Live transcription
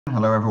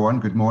Hello,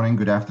 everyone. Good morning,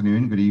 good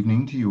afternoon, good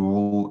evening to you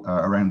all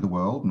around the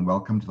world, and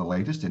welcome to the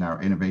latest in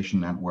our Innovation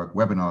Network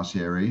webinar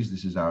series.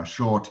 This is our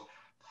short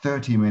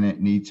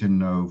 30-minute need to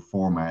know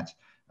format,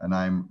 and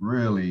I'm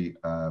really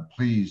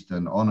pleased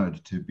and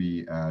honored to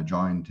be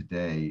joined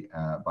today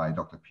by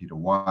Dr. Peter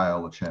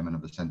Weill, the chairman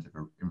of the Center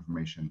for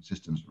Information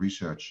Systems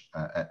Research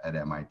at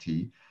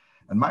MIT.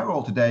 And my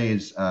role today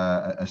is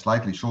a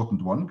slightly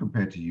shortened one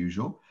compared to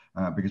usual.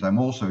 Because I'm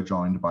also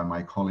joined by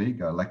my colleague,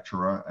 a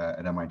lecturer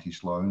at MIT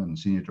Sloan and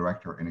Senior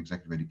Director in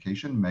Executive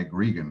Education, Meg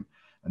Regan.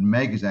 And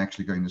Meg is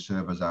actually going to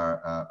serve as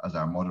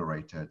our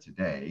moderator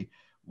today.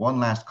 One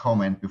last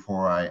comment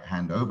before I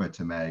hand over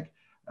to Meg.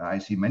 I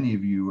see many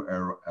of you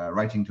are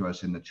writing to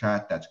us in the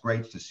chat. That's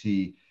great to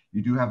see.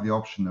 You do have the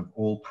option of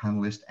all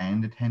panelists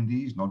and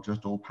attendees, not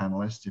just all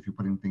panelists, if you're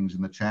putting things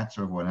in the chat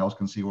so everyone else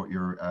can see what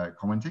you're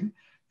commenting.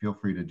 Feel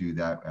free to do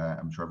that.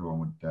 I'm sure everyone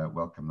would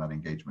welcome that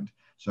engagement.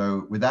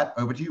 So with that,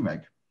 over to you,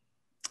 Meg.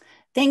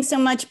 Thanks so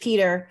much,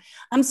 Peter.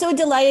 I'm so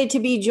delighted to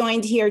be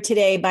joined here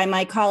today by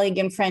my colleague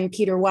and friend,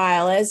 Peter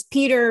Weill. As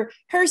Peter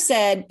Hurst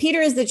said, Peter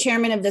is the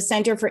chairman of the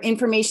Center for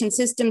Information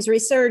Systems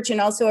Research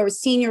and also a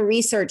senior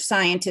research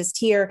scientist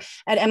here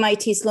at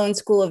MIT Sloan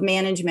School of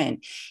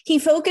Management. He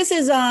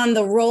focuses on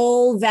the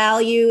role,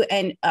 value,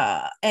 and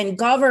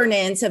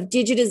governance of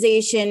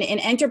digitization in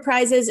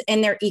enterprises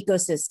and their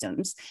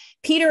ecosystems.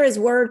 Peter has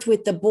worked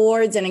with the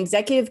boards and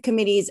executive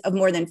committees of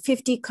more than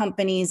 50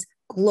 companies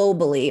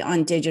globally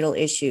on digital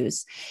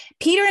issues.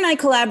 Peter and I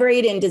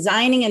collaborate in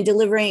designing and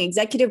delivering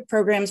executive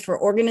programs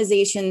for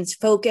organizations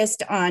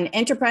focused on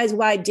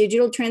enterprise-wide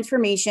digital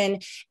transformation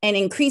and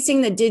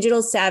increasing the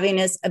digital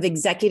savviness of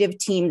executive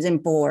teams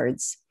and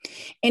boards.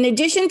 In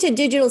addition to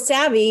digital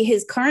savvy,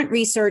 his current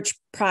research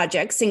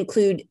projects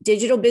include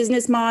digital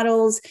business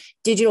models,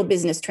 digital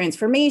business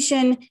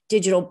transformation,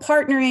 digital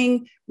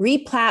partnering,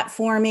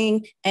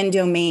 replatforming, and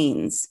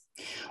domains.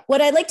 What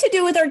I'd like to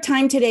do with our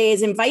time today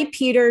is invite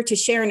Peter to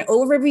share an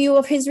overview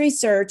of his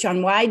research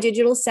on why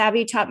digital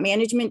savvy top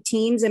management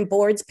teams and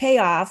boards pay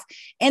off,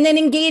 and then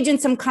engage in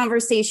some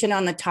conversation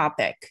on the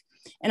topic.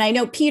 And I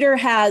know Peter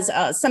has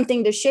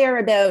something to share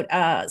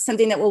about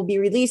something that will be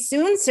released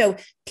soon. So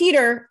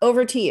Peter,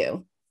 over to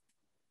you.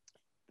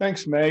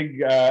 Thanks,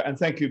 Meg, and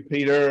thank you,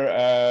 Peter.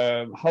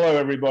 Hello,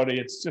 everybody.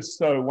 It's just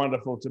so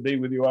wonderful to be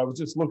with you. I was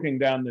just looking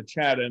down the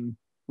chat, and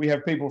we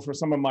have people from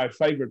some of my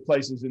favorite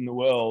places in the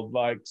world,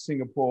 like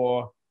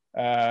Singapore,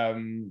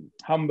 Hamburg,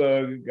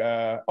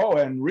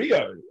 and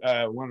Rio,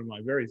 one of my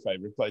very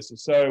favorite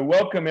places. So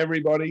welcome,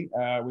 everybody.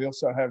 We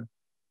also have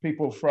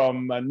people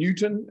from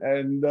Newton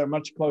and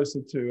much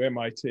closer to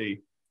MIT.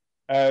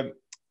 I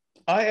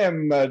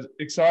am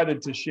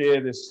excited to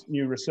share this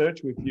new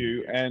research with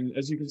you. And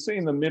as you can see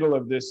in the middle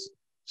of this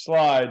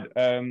slide,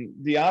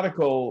 the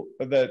article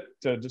that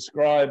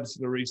describes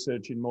the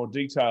research in more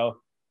detail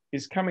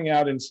is coming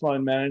out in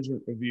Sloan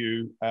Management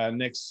Review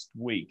next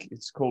week.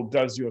 It's called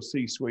Does Your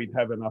C-Suite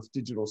Have Enough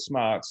Digital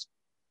Smarts?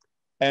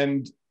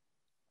 And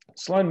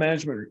Sloan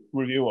Management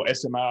Review, or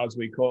SMR as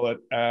we call it,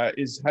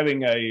 is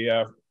having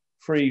a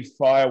free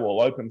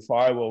firewall, open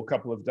firewall, a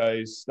couple of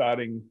days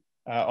starting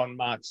on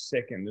March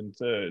 2nd and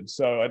 3rd.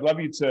 So I'd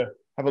love you to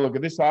have a look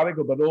at this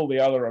article, but all the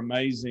other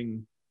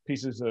amazing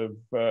pieces of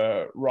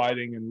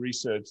writing and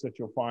research that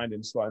you'll find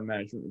in Sloan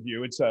Management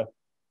Review.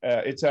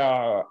 It's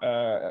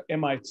our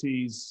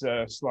MIT's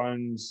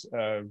Sloan's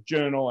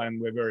journal,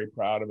 and we're very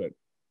proud of it.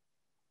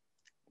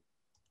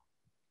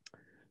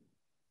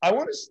 I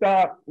want to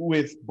start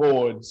with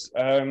boards.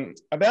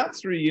 About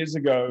 3 years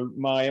ago,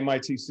 my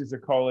MIT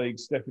CISR colleague,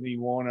 Stephanie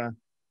Warner,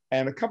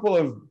 and a couple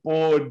of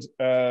board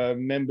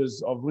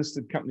members of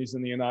listed companies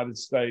in the United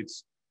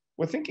States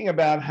were thinking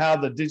about how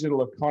the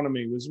digital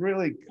economy was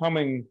really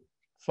coming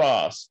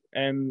fast.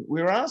 And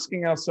we were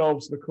asking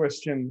ourselves the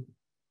question,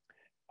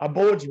 are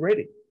boards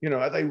ready? You know,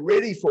 are they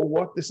ready for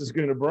what this is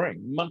going to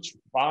bring? Much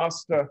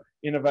faster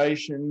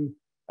innovation,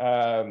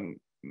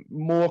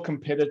 more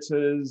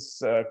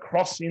competitors,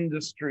 cross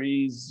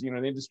industries, you know,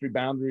 the industry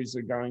boundaries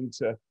are going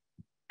to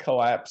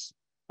collapse.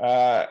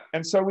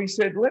 And so we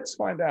said, let's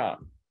find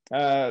out.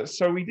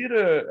 So we did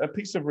a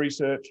piece of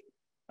research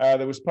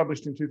that was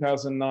published in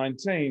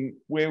 2019,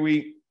 where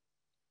we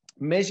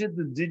measured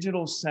the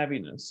digital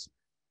savviness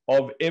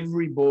of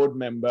every board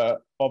member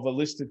of a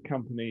listed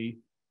company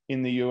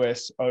in the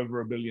US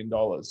over $1 billion.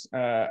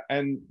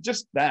 And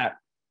just that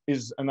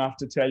is enough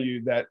to tell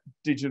you that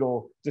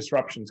digital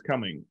disruption's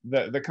coming,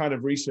 the kind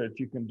of research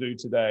you can do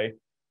today.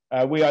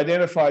 We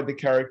identified the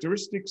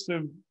characteristics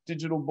of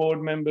digital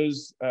board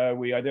members.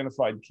 We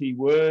identified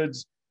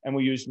keywords, and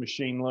we used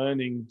machine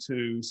learning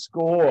to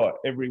score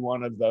every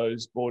one of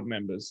those board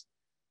members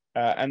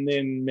and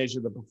then measure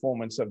the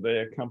performance of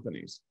their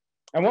companies.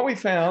 And what we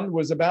found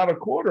was about a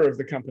quarter of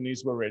the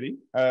companies were ready.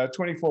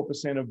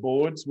 24% of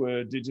boards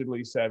were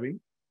digitally savvy.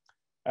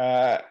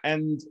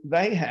 And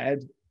they had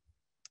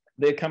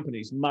their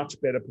companies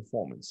much better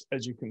performance,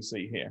 as you can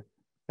see here.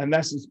 And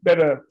that's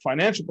better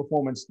financial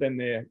performance than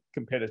their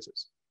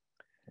competitors.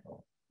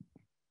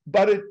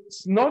 But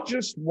it's not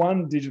just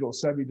one digital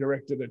savvy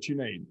director that you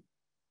need.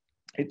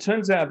 it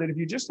turns out that if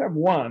you just have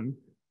one,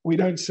 we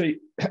don't see,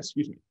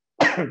 excuse me,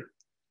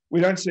 we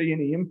don't see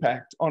any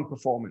impact on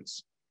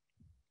performance.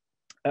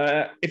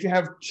 If you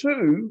have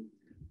two,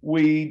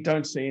 we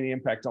don't see any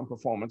impact on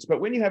performance.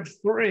 But when you have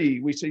three,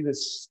 we see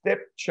this step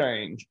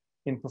change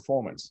in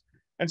performance.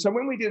 And so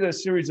when we did a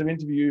series of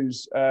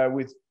interviews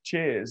with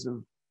chairs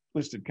of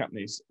listed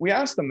companies, we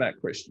asked them that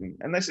question.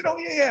 And they said, oh,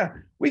 yeah,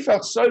 we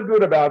felt so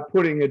good about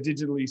putting a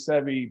digitally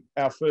savvy,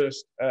 our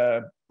first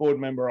board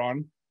member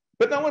on,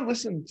 but no one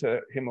listened to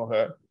him or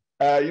her.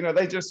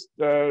 They just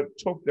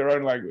talked their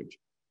own language.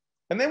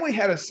 And then we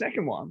had a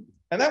second one,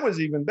 and that was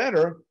even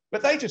better,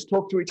 but they just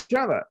talked to each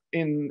other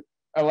in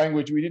a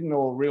language we didn't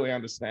all really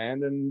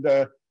understand. And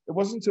it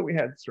wasn't until we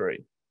had three.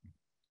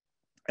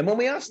 And when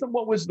we asked them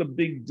what was the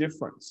big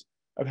difference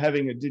of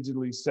having a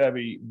digitally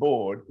savvy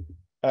board,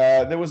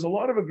 there was a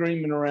lot of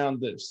agreement around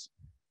this.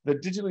 The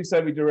digitally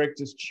savvy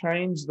directors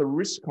changed the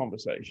risk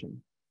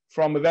conversation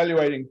from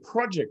evaluating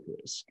project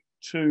risk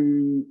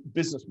to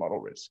business model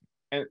risk.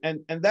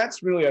 And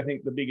that's really, I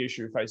think, the big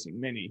issue facing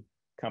many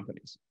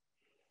companies.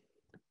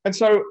 And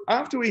so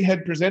after we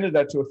had presented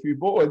that to a few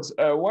boards,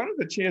 one of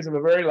the chairs of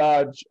a very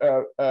large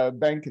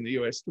bank in the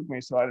US took me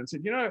aside and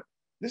said,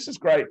 this is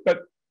great,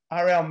 but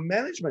are our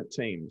management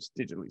teams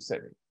digitally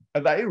savvy?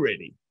 Are they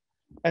ready?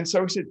 And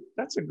so we said,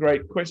 that's a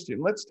great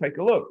question. Let's take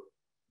a look.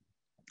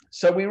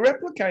 So we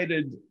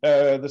replicated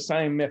the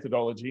same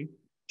methodology,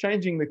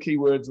 changing the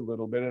keywords a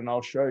little bit, and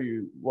I'll show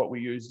you what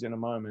we used in a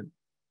moment.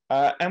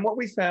 And what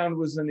we found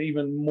was an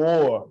even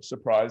more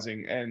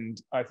surprising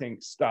and, I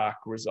think, stark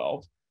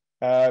result.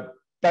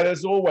 But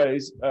as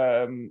always,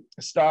 a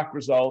stark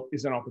result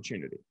is an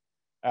opportunity.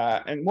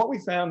 And what we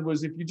found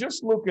was if you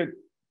just look at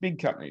big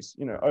companies,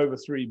 over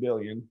 3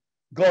 billion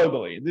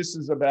globally, this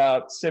is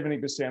about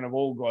 70% of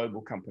all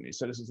global companies.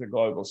 So this is a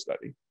global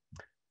study.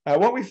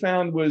 What we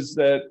found was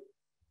that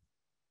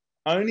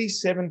only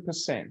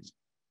 7%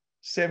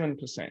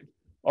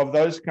 of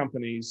those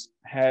companies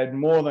had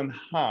more than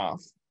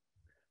half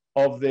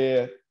of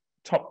their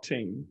top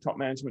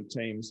management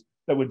teams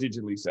that were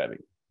digitally savvy.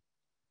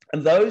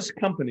 And those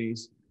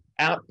companies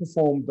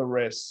outperformed the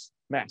rest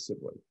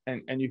massively.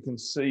 And you can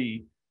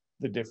see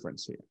the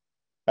difference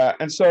here.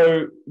 And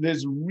so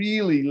there's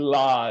really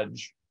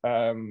large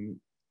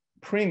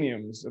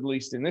premiums, at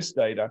least in this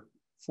data,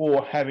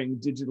 for having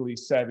digitally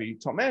savvy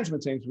top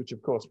management teams, which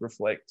of course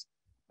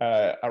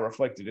are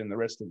reflected in the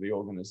rest of the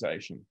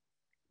organization.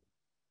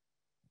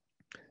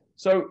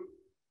 So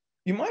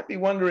you might be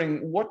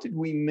wondering, what did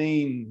we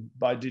mean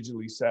by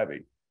digitally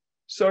savvy?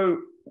 So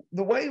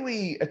the way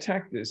we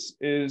attacked this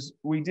is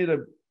we did a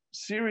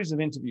series of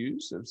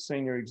interviews of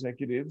senior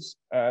executives.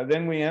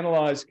 Then we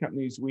analyzed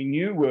companies we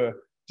knew were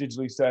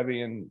digitally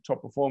savvy and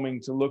top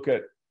performing to look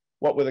at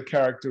what were the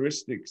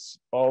characteristics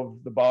of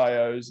the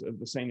bios of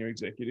the senior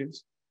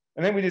executives.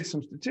 And then we did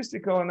some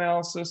statistical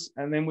analysis,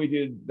 and then we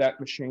did that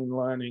machine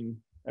learning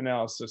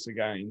analysis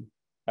again,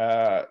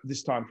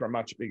 this time for a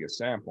much bigger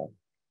sample.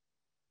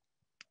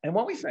 And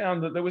what we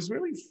found that there was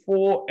really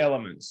 4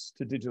 elements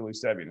to digitally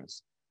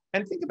savviness.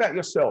 And think about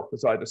yourself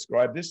as I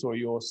describe this, or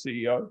your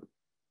CEO.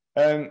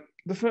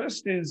 The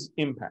first is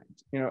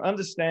impact,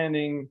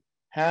 understanding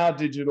how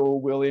digital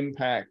will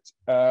impact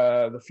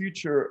the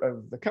future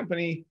of the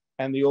company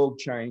and the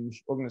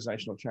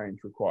organizational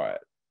change required.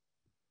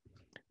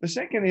 The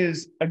second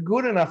is a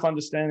good enough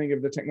understanding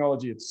of the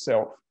technology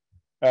itself,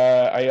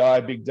 AI,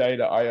 big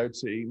data,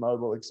 IoT,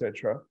 mobile,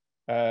 etc.,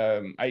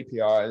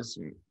 APIs,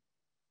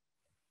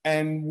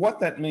 and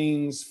what that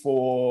means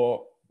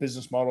for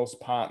business models,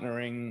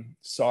 partnering,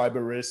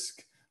 cyber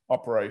risk,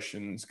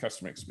 operations,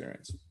 customer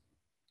experience.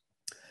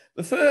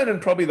 The third,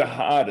 and probably the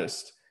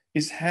hardest,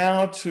 is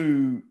how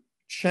to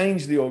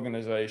change the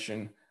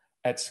organization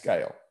at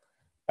scale.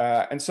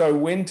 And so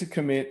when to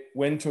commit,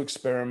 when to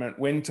experiment,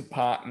 when to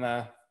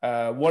partner,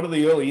 what are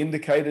the early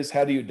indicators?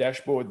 How do you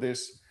dashboard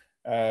this?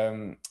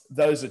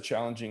 Those are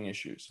challenging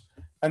issues.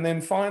 And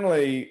then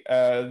finally,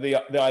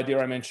 the idea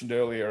I mentioned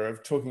earlier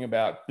of talking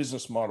about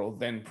business model,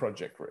 then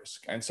project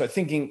risk. And so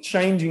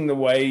changing the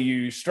way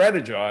you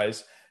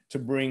strategize to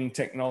bring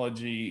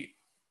technology,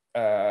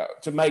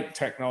 to make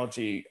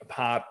technology a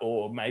part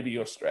or maybe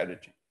your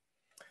strategy.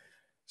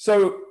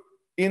 So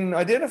in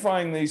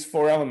identifying these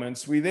 4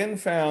 elements, we then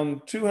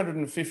found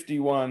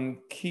 251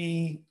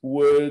 key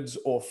words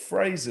or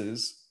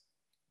phrases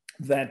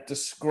that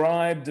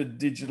described a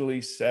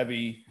digitally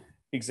savvy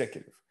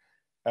executive.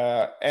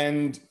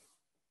 And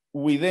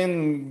we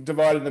then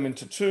divided them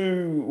into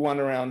 2, one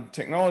around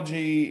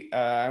technology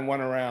and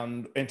one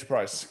around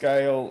enterprise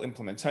scale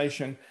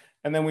implementation.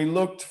 And then we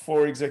looked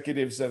for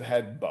executives that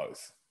had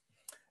both.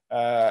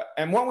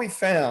 And what we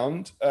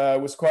found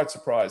was quite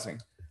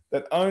surprising,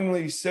 that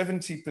only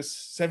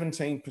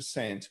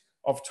 17%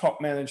 of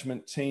top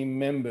management team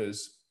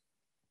members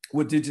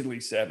were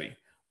digitally savvy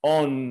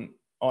on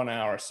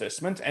our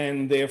assessment,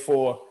 and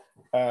therefore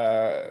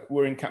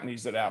were in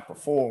companies that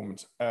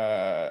outperformed,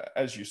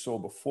 as you saw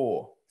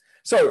before.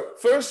 So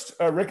first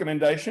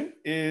recommendation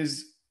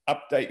is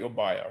update your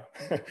bio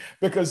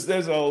because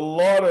there's a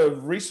lot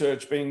of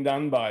research being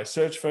done by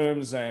search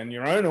firms and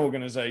your own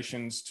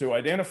organizations to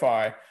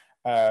identify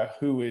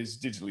who is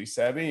digitally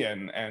savvy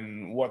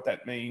and what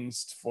that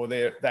means for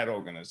that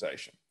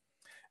organization.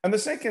 And the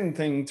second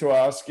thing to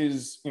ask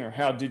is,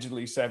 how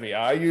digitally savvy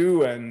are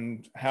you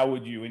and how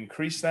would you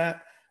increase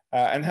that?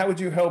 And how would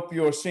you help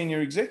your senior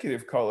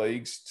executive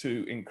colleagues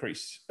to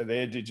increase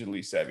their digitally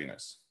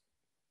savviness?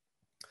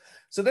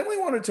 So then we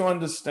wanted to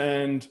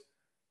understand,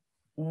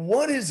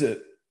 what is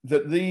it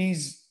that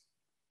these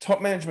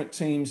top management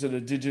teams that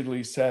are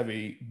digitally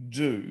savvy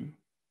do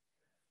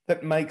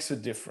that makes a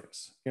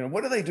difference?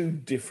 What do they do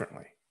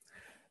differently?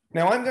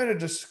 Now I'm going to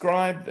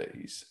describe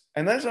these,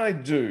 and as I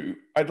do,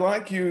 I'd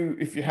like you,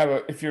 if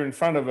you're in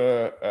front of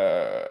a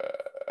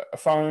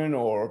phone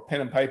or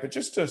pen and paper,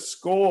 just to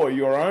score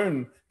your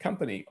own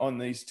company on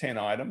these 10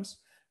 items,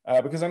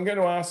 because I'm going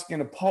to ask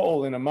in a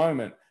poll in a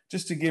moment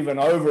just to give an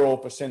overall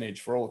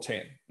percentage for all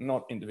 10,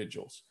 not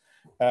individuals.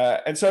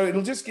 And so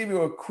it'll just give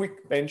you a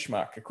quick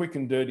benchmark, a quick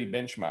and dirty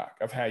benchmark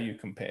of how you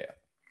compare.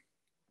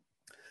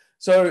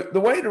 So the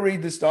way to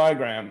read this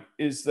diagram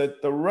is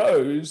that the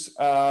rows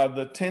are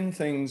the 10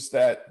 things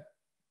that,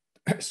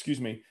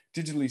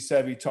 digitally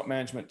savvy top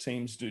management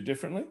teams do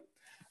differently.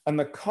 And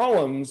the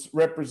columns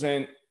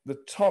represent the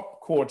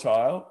top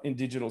quartile in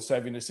digital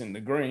savviness in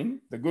the green,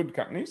 the good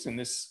companies in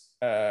this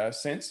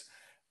sense.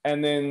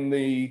 And then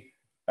the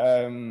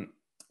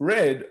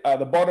red are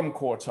the bottom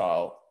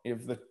quartile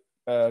of the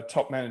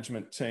top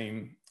management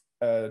team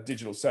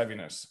digital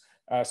savviness.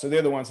 So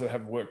they're the ones that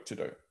have work to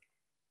do.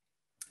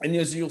 And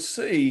as you'll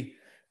see,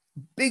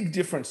 big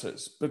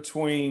differences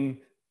between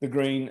the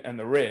green and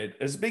the red,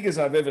 as big as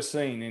I've ever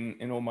seen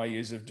in all my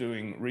years of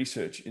doing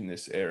research in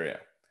this area.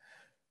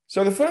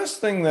 So the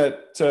first thing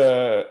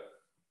that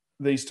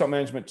these top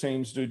management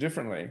teams do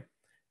differently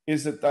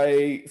is that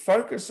they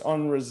focus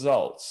on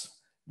results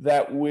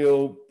that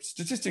will,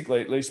 statistically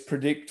at least,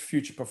 predict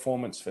future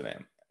performance for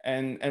them.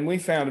 And we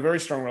found a very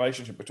strong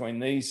relationship between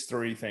these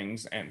three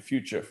things and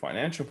future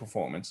financial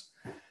performance.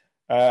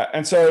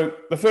 And so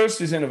the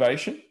first is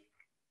innovation,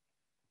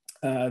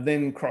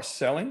 then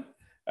cross-selling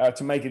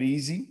to make it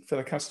easy for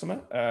the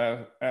customer.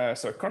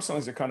 So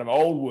cross-selling is a kind of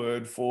old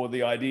word for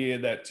the idea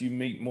that you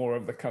meet more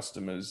of the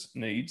customer's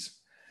needs.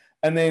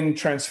 And then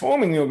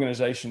transforming the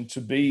organization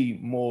to be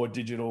more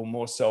digital,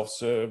 more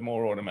self-serve,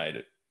 more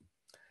automated.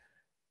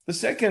 The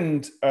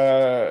second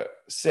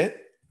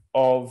set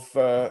of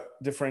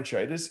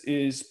differentiators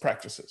is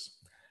practices.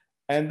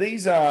 And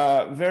these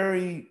are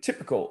very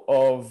typical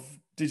of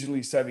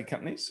digitally savvy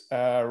companies,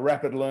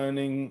 rapid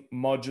learning,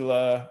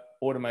 modular,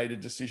 automated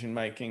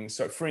decision-making,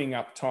 so freeing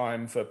up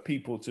time for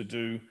people to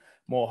do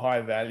more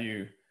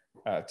high-value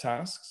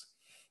tasks.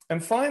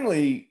 And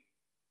finally,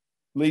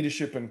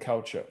 leadership and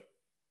culture.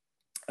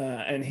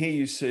 And here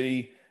you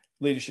see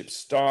leadership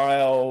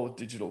style,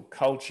 digital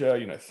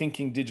culture,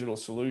 thinking digital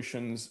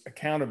solutions,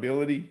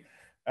 accountability,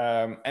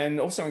 and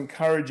also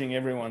encouraging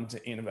everyone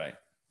to innovate.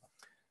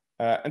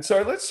 And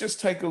so let's just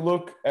take a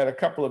look at a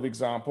couple of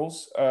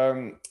examples.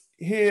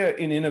 Here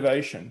in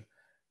innovation,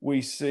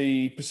 we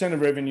see percent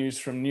of revenues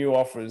from new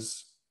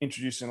offers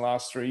introduced in the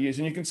last 3 years,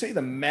 and you can see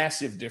the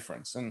massive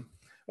difference. And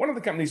one of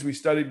the companies we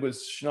studied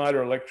was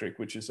Schneider Electric,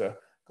 which is a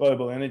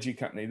global energy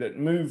company that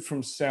moved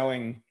from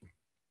selling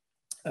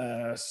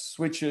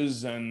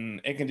switches and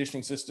air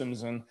conditioning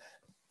systems and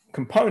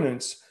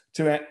components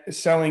to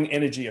selling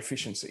energy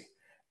efficiency.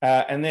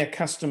 And their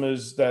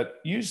customers that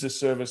use this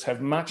service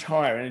have much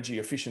higher energy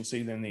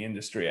efficiency than the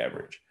industry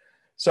average.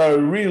 So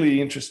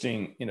really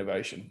interesting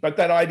innovation, but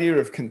that idea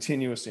of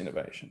continuous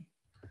innovation.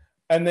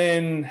 And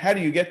then how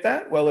do you get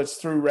that? Well, it's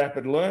through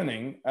rapid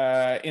learning.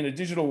 In a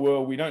digital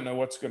world, we don't know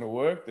what's going to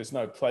work. There's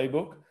no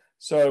playbook.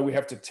 So we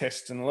have to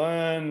test and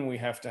learn. We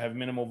have to have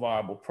minimal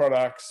viable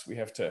products. We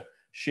have to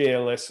share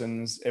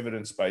lessons,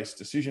 evidence-based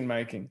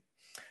decision-making.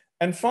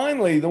 And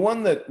finally, the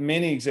one that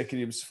many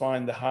executives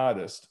find the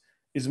hardest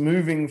is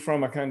moving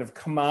from a kind of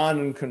command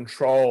and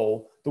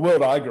control, the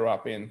world I grew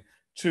up in,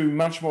 to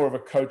much more of a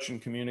coach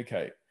and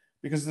communicate.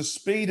 Because the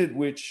speed at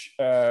which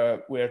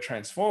we're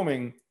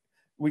transforming,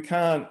 we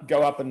can't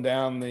go up and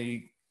down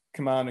the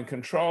command and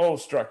control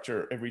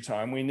structure every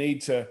time. We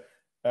need to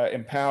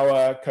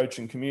empower, coach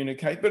and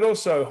communicate, but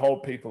also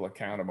hold people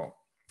accountable.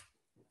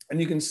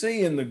 And you can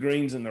see in the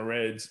greens and the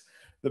reds,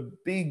 the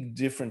big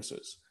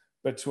differences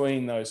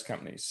between those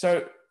companies.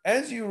 So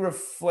as you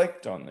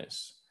reflect on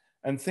this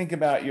and think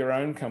about your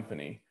own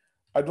company,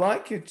 I'd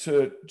like you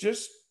to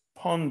just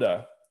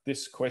ponder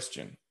this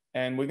question.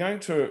 And we're going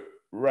to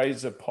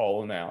raise a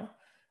poll now.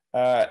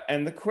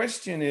 And the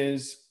question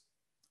is,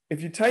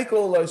 if you take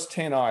all those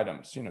 10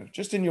 items,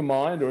 just in your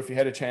mind, or if you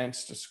had a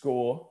chance to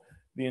score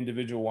the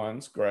individual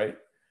ones, great.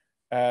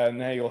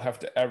 Now you'll have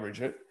to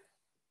average it.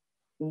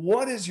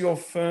 What is your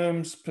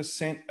firm's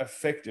percent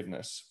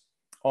effectiveness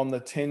on the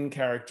 10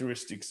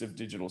 characteristics of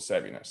digital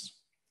savviness?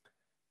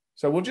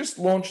 So we'll just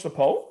launch the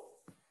poll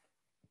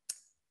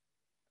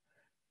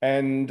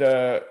and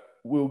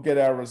we'll get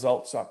our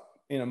results up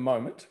in a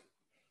moment.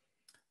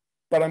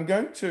 But I'm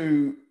going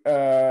to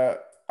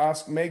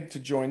ask Meg to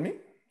join me.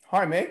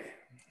 Hi, Meg.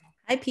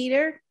 Hi,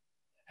 Peter.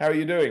 How are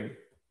you doing?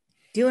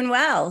 Doing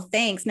well.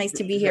 Thanks. Nice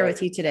to be here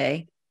with you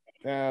today.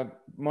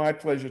 My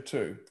pleasure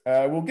too.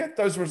 We'll get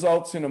those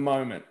results in a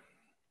moment.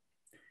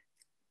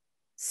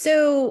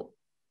 So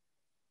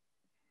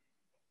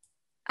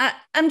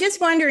I'm just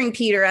wondering,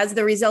 Peter, as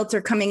the results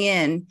are coming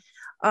in,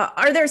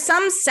 are there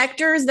some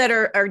sectors that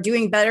are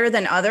doing better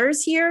than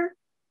others here?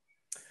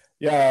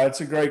 Yeah, it's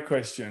a great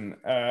question.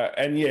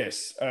 And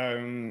yes,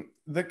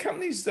 the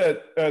companies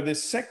the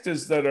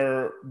sectors that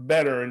are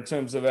better in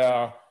terms of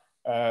our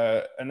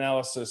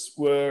analysis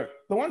were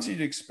the ones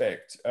you'd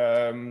expect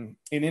in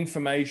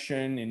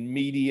information, in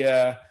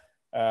media,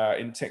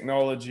 in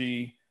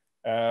technology.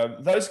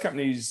 Those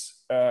companies,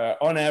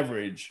 on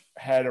average,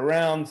 had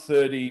around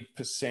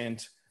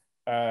 30%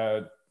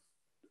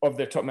 of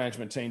their top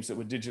management teams that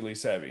were digitally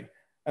savvy.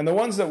 And the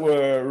ones that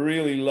were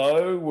really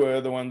low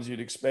were the ones you'd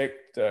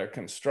expect,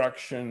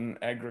 construction,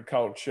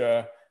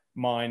 agriculture,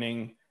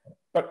 mining.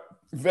 But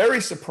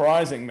very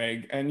surprising,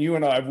 Meg, and you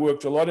and I have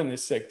worked a lot in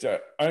this sector,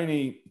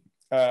 only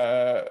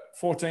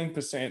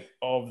 14%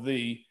 of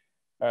the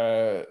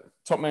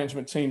top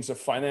management teams of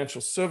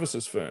financial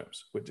services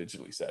firms were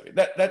digitally savvy.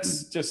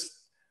 That's just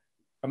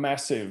a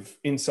massive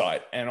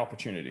insight and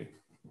opportunity.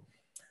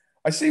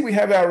 I see we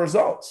have our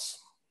results.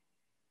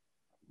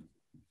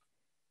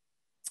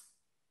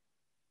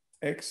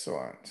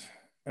 Excellent.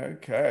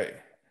 Okay.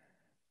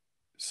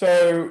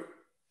 So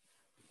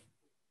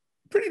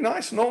pretty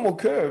nice normal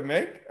curve,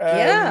 Meg.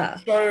 Yeah.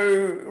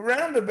 So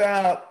round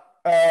about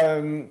a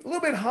little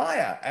bit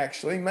higher,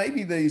 actually.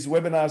 Maybe these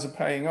webinars are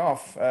paying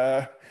off.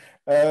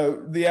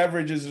 The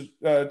average is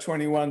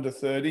 21 to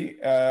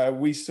 30.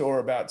 We saw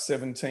about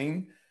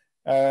 17.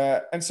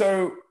 And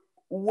so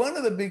one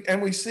of the big,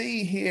 and we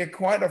see here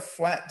quite a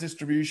flat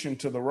distribution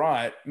to the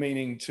right,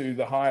 meaning to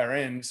the higher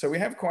end. So we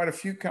have quite a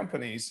few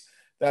companies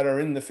that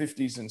are in the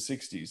 50s and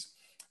 60s.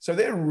 So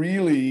they're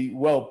really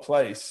well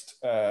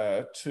placed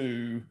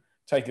to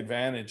take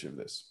advantage of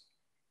this.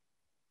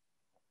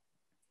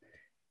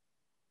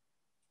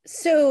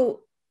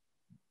 So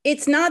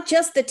it's not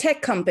just the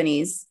tech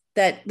companies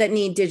that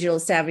need digital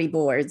savvy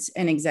boards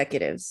and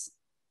executives.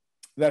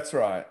 That's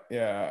right,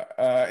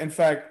 yeah. In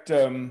fact,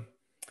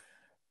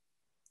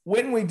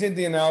 when we did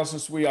the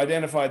analysis, we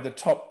identified the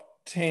top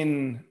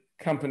 10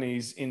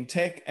 companies in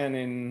tech and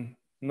in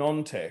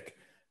non-tech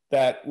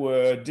that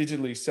were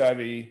digitally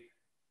savvy,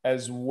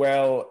 as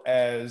well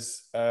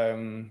as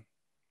in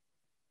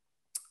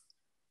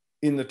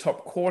the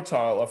top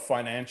quartile of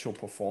financial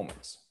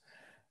performance.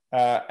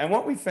 And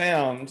what we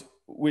found,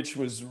 which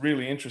was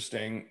really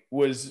interesting,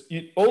 was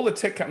all the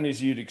tech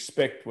companies you'd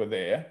expect were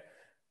there,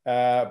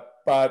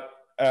 but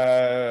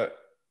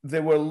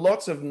there were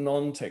lots of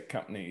non-tech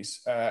companies.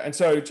 And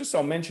so just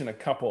I'll mention a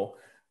couple.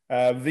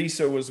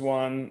 Visa was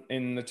one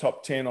in the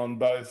top 10 on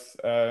both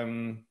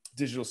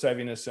digital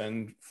savviness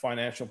and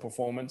financial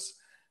performance.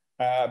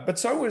 But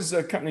so was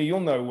a company you'll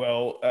know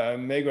well,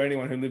 Meg, or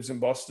anyone who lives in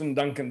Boston,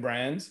 Dunkin'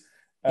 Brands.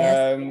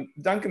 Yes.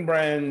 Dunkin'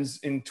 Brands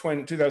in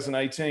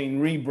 2018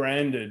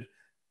 rebranded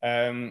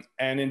and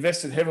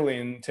invested heavily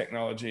in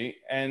technology.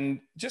 And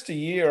just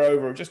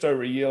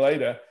over a year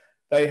later,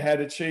 they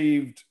had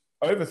achieved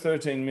over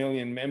 13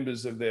 million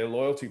members of their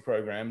loyalty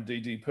program,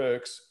 DD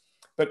Perks.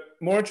 But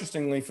more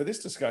interestingly for this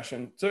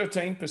discussion,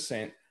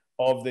 13%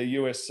 of their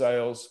US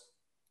sales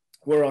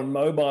were on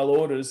mobile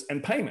orders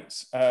and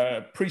payments,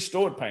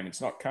 pre-stored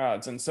payments, not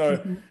cards. And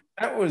so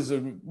that was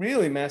a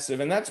really massive,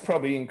 and that's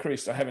probably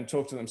increased. I haven't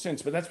talked to them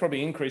since, but that's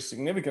probably increased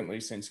significantly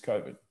since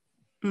COVID.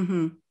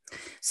 Mm-hmm.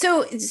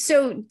 So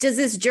does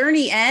this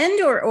journey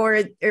end or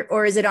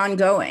is it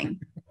ongoing?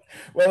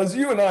 Well, as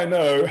you and I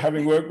know,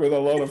 having worked with a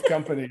lot of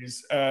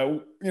companies,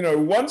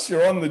 once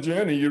you're on the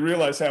journey, you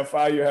realize how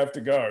far you have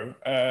to go.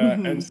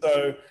 And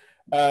so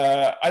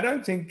I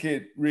don't think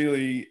it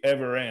really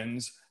ever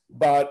ends.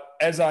 But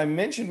as I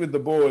mentioned with the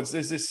boards,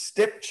 there's this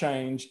step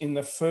change in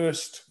the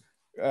first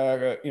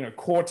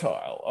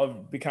quartile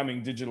of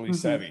becoming digitally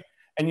savvy.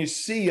 And you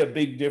see a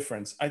big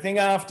difference. I think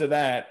after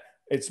that,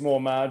 it's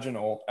more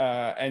marginal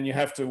and you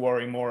have to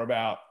worry more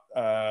about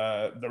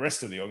the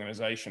rest of the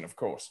organization, of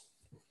course.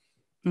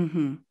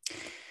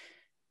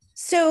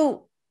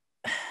 So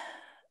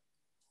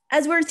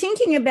as we're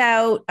thinking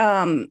about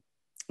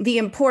the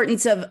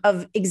importance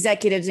of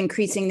executives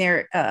increasing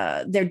their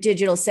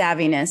digital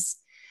savviness,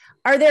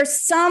 are there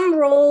some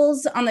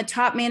roles on the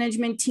top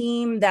management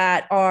team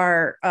that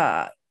are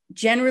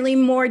generally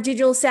more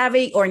digital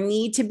savvy or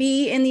need to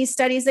be in these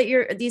studies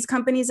these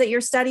companies that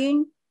you're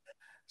studying?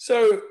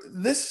 So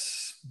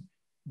this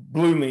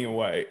blew me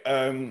away.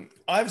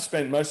 I've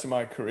spent most of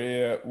my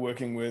career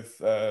working with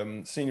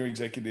senior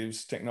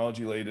executives,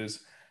 technology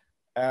leaders.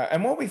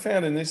 And what we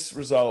found in this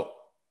result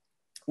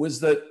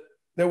was that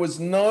there was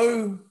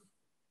no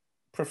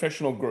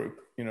professional group,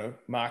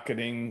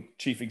 marketing,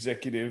 chief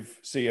executive,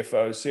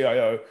 CFO,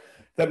 CIO,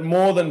 that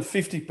more than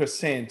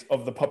 50%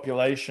 of the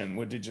population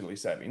were digitally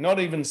savvy, not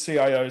even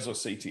CIOs or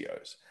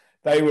CTOs.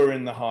 They were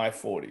in the high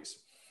 40s.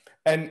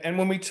 And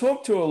when we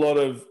talked to a lot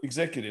of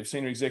executives,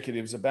 senior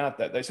executives about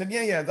that, they said,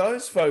 yeah,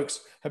 those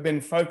folks have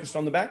been focused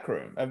on the back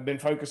room, have been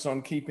focused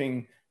on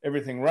keeping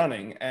everything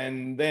running,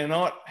 and they're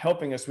not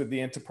helping us with the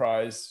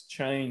enterprise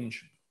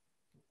change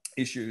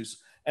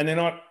issues, and they're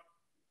not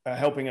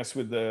helping us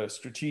with the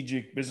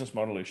strategic business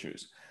model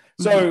issues.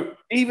 So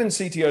even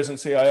CTOs and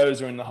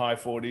CIOs are in the high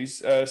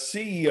 40s.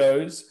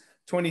 CEOs,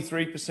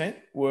 23%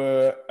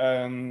 were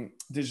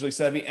digitally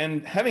savvy,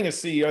 and having a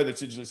CEO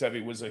that's digitally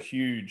savvy was a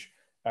huge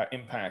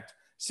impact.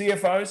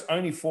 CFOs,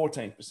 only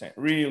 14%,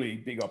 really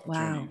big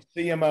opportunity. Wow.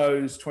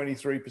 CMOs,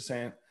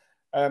 23%.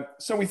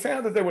 So we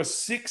found that there were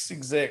 6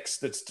 execs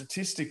that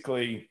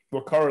statistically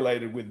were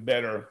correlated with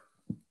better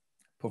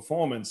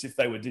performance if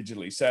they were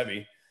digitally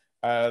savvy,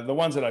 the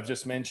ones that I've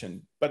just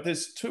mentioned. But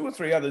there's 2 or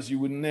 3 others you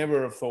would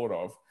never have thought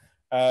of.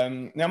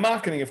 Now,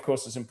 marketing, of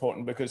course, is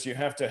important because you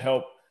have to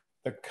help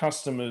the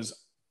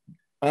customers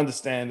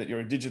understand that you're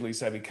a digitally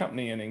savvy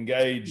company and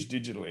engage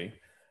digitally.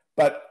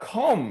 But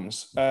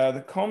comms,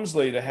 the comms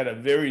leader had a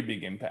very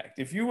big impact.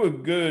 If you were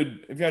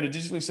good, if you had a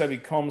digitally savvy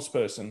comms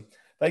person,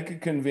 they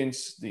could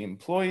convince the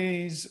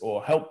employees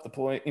or help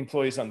the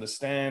employees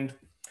understand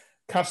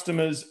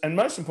customers, and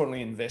most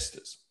importantly,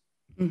 investors.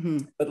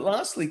 But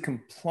lastly,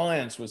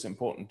 compliance was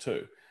important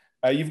too.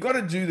 You've got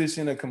to do this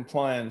in a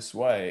compliance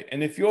way.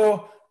 And if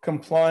your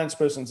compliance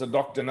person's a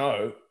Dr.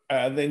 No,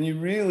 then you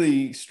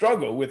really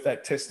struggle with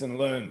that test and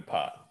learn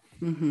part.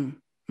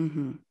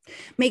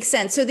 Makes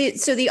sense. So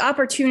the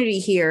opportunity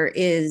here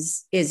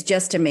is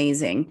just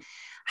amazing.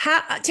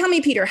 Tell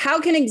me, Peter, how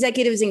can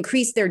executives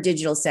increase their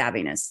digital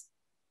savviness?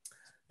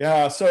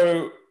 Yeah,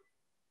 so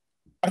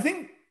I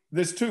think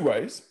there's 2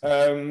 ways.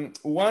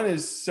 One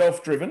is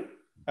self-driven,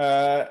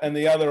 and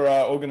the other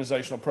are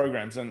organizational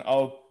programs. And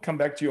I'll come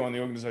back to you on the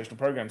organizational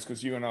programs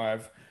because you and I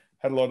have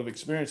had a lot of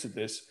experience at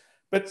this.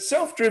 But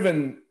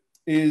self-driven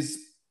is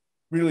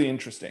really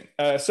interesting.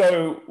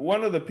 So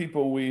one of the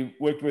people we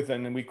worked with,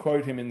 and we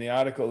quote him in the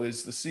article,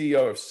 is the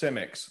CEO of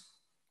Cemex,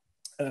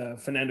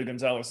 Fernando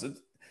Gonzalez.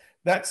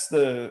 That's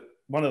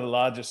one of the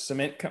largest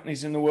cement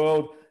companies in the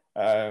world,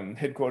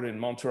 headquartered in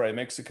Monterrey,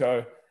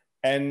 Mexico.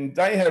 And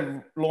they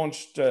have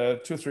launched 2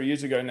 or 3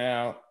 years ago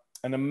now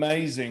an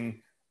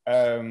amazing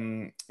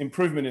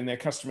improvement in their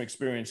customer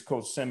experience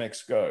called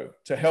Cemex Go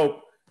to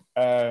help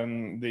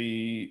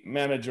the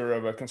manager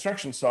of a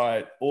construction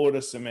site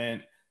order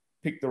cement,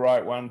 pick the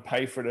right one,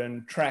 pay for it,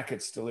 and track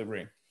its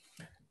delivery.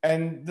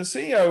 And the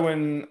CEO,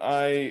 when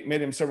I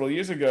met him several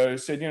years ago,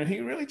 said, he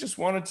really just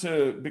wanted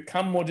to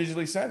become more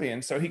digitally savvy.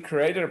 And so he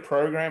created a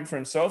program for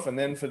himself and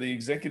then for the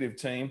executive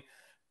team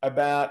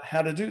about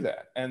how to do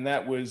that. And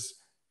that was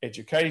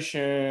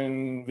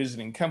education,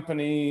 visiting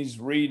companies,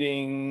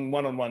 reading,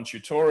 one-on-one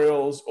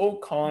tutorials, all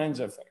kinds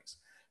of things.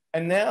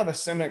 And now the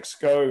Cemex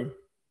Go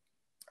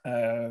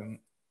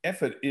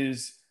effort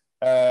is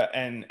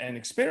and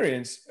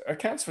experience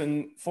accounts for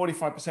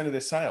 45% of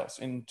their sales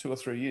in 2 or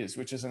 3 years,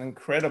 which is an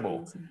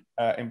incredible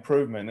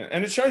improvement.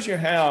 And it shows you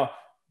how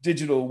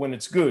digital, when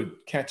it's good,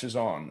 catches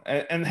on,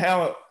 and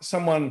how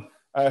someone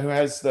who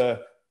has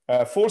the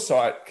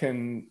foresight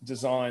can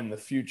design the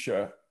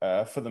future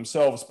for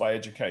themselves by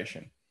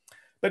education.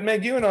 But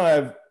Meg, you and I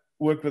have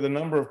worked with a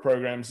number of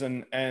programs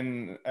and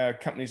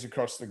companies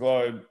across the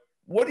globe.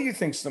 What do you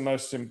think is the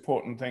most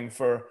important thing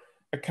for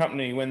a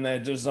company when they're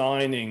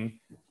designing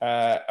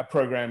a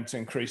program to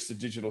increase the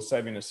digital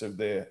savviness of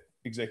their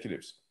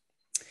executives?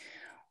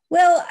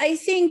 Well, I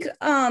think,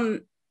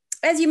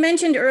 as you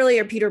mentioned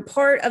earlier, Peter,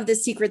 part of the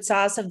secret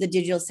sauce of the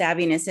digital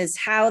savviness is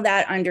how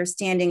that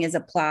understanding is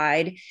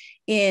applied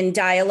in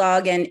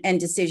dialogue and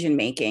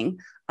decision-making,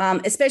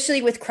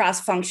 especially with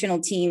cross-functional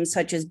teams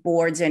such as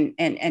boards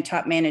and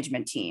top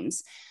management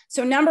teams.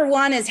 So number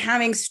one is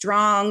having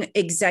strong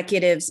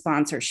executive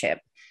sponsorship.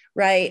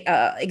 Right?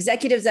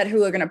 Executives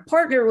who are going to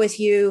partner with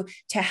you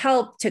to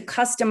help to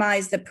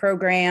customize the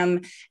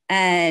program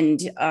and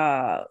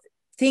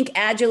think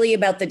agilely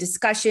about the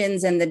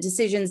discussions and the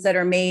decisions that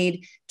are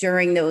made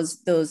during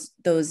those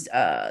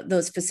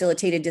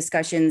facilitated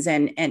discussions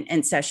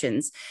and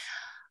sessions.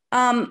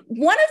 One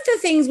of the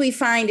things we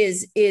find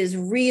is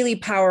really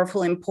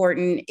powerful,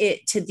 important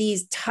to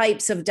these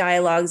types of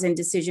dialogues and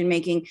decision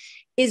making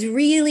is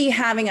really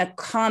having a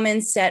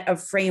common set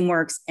of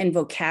frameworks and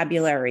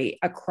vocabulary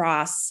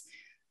across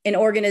an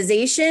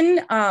organization.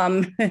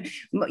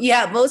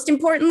 Most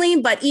importantly,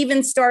 but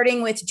even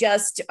starting with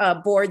just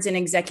boards and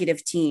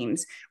executive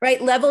teams,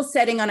 right? Level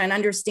setting on an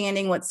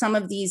understanding what some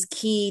of these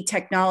key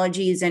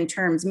technologies and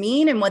terms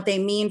mean and what they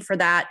mean for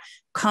that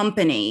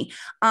company,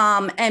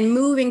 and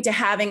moving to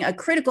having a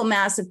critical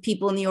mass of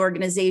people in the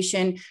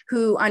organization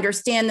who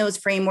understand those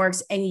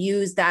frameworks and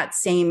use that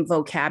same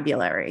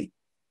vocabulary.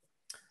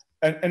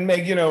 And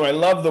Meg, I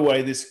love the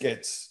way this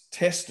gets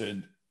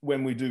tested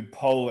when we do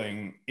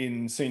polling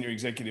in senior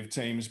executive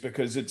teams,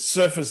 because it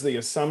surfaces the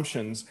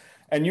assumptions.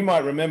 And you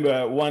might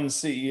remember one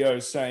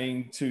CEO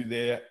saying to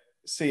their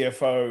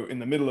CFO in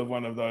the middle of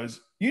one of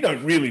those, "You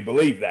don't really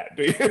believe that,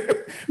 do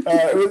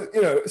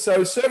you?"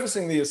 So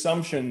surfacing the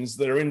assumptions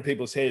that are in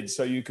people's heads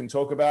so you can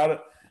talk about it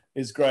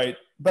is great.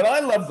 but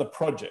I love the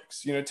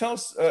projects. You know, tell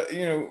us,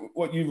 you know,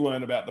 what you've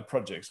learned about the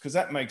projects, because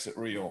that makes it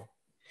real.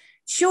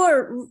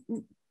 Sure.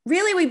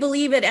 Really, we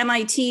believe at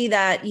MIT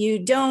that you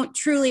don't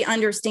truly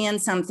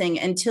understand something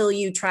until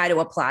you try to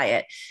apply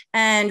it.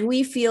 And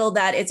we feel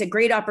that it's a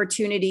great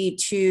opportunity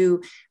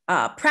to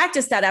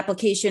practice that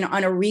application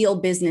on a real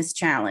business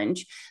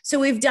challenge. So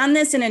we've done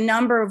this in a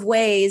number of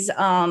ways.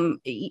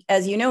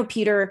 As you know,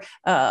 Peter,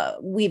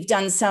 we've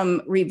done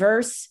some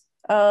reverse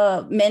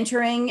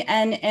mentoring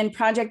and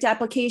project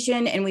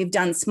application, and we've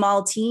done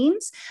small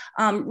teams,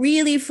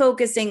 really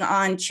focusing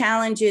on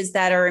challenges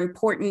that are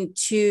important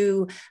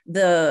to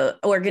the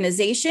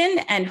organization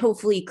and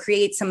hopefully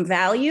create some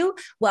value,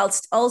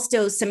 whilst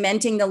also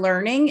cementing the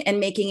learning and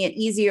making it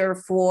easier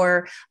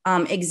for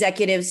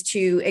executives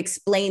to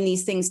explain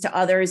these things to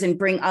others and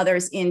bring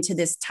others into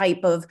this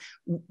type of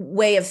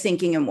way of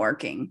thinking and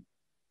working.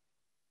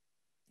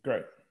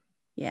 Great.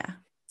 Yeah,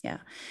 yeah.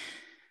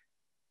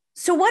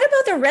 So what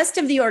about the rest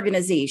of the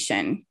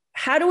organization?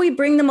 How do we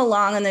bring them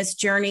along on this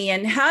journey,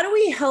 and how do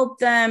we help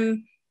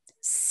them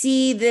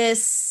see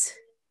this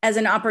as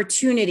an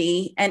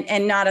opportunity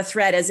and not a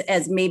threat,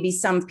 as maybe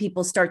some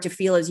people start to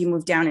feel as you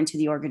move down into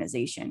the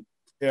organization?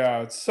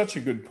 Yeah, it's such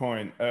a good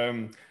point.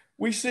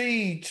 We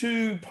see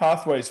two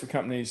pathways for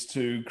companies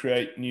to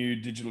create new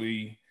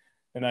digitally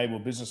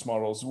enabled business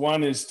models.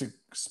 One is to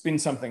spin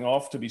something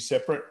off to be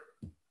separate,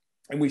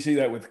 and we see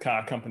that with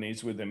car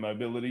companies with their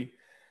mobility.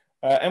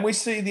 And we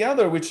see the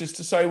other, which is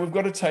to say we've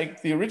got to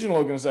take the original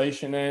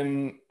organization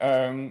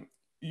and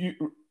you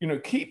know,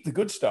 keep the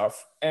good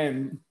stuff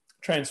and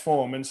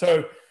transform. And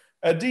so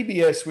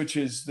DBS, which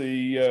is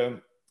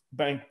the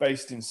bank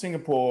based in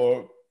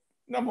Singapore,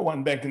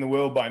 #1 bank in the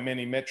world by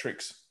many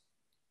metrics,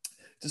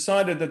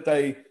 decided that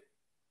they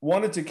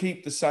wanted to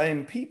keep the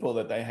same people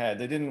that they had.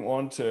 They didn't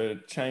want to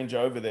change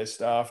over their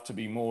staff to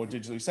be more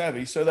digitally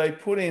savvy. So they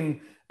put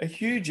in a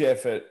huge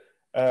effort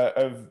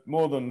of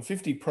more than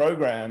 50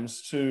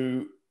 programs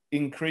to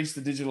increase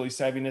the digitally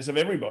savviness of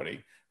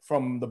everybody,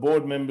 from the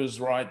board members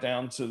right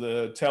down to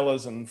the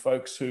tellers and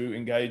folks who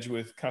engage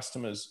with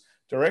customers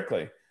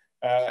directly.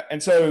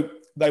 And so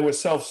they were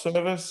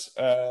self-service.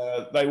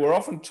 They were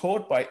often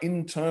taught by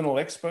internal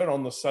expert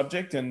on the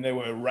subject, and there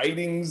were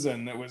ratings,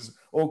 and there was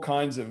all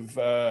kinds of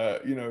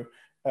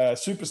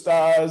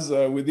superstars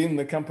within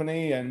the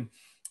company, and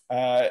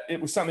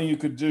it was something you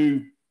could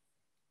do.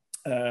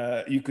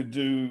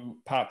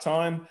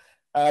 Part-time,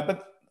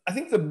 but I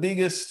think the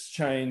biggest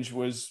change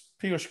was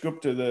Piyush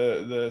Gupta,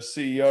 the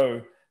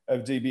CEO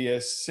of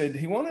DBS, said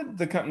he wanted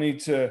the company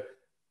to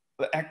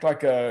act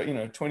like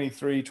a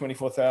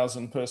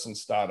 24,000 person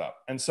startup,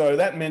 and so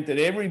that meant that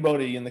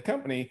everybody in the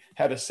company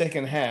had a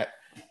second hat,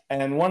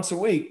 and once a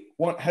week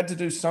had to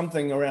do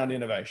something around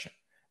innovation.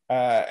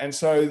 And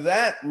so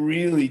that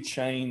really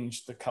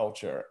changed the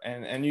culture,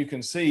 and you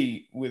can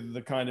see with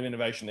the kind of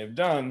innovation they've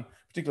done,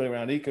 particularly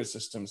around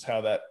ecosystems,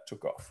 how that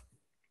took off.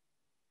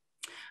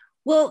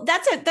 Well,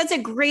 that's a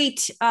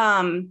great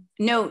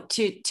note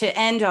to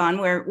end on.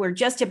 We're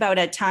just about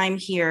at time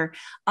here.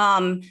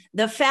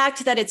 The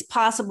fact that it's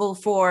possible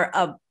for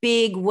a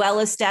big,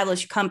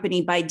 well-established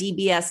company by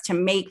DBS to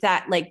make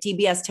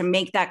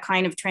that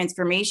kind of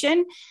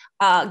transformation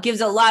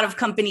gives a lot of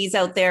companies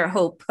out there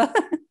hope.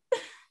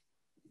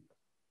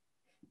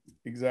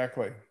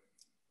 Exactly.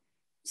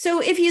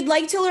 So if you'd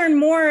like to learn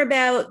more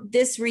about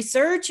this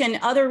research and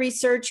other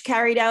research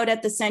carried out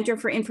at the Center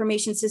for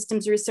Information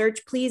Systems Research,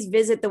 please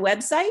visit the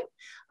website.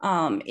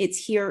 It's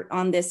here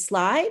on this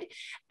slide.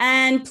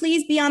 And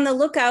please be on the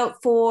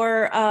lookout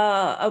for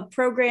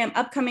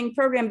upcoming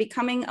program,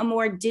 Becoming a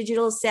More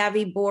Digital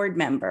Savvy Board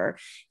Member.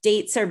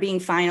 Dates are being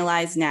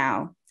finalized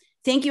now.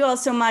 Thank you all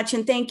so much.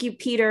 And thank you,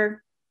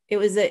 Peter. It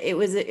was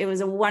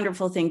a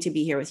wonderful thing to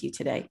be here with you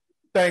today.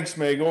 Thanks,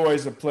 Meg.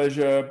 Always a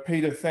pleasure.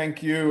 Peter,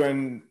 thank you.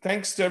 And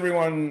thanks to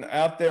everyone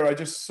out there. I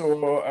just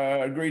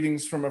saw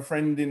greetings from a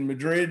friend in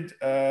Madrid.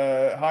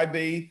 Hi,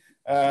 B.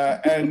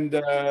 And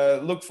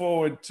look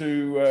forward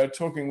to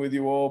talking with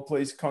you all.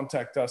 Please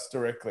contact us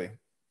directly.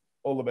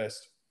 All the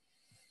best.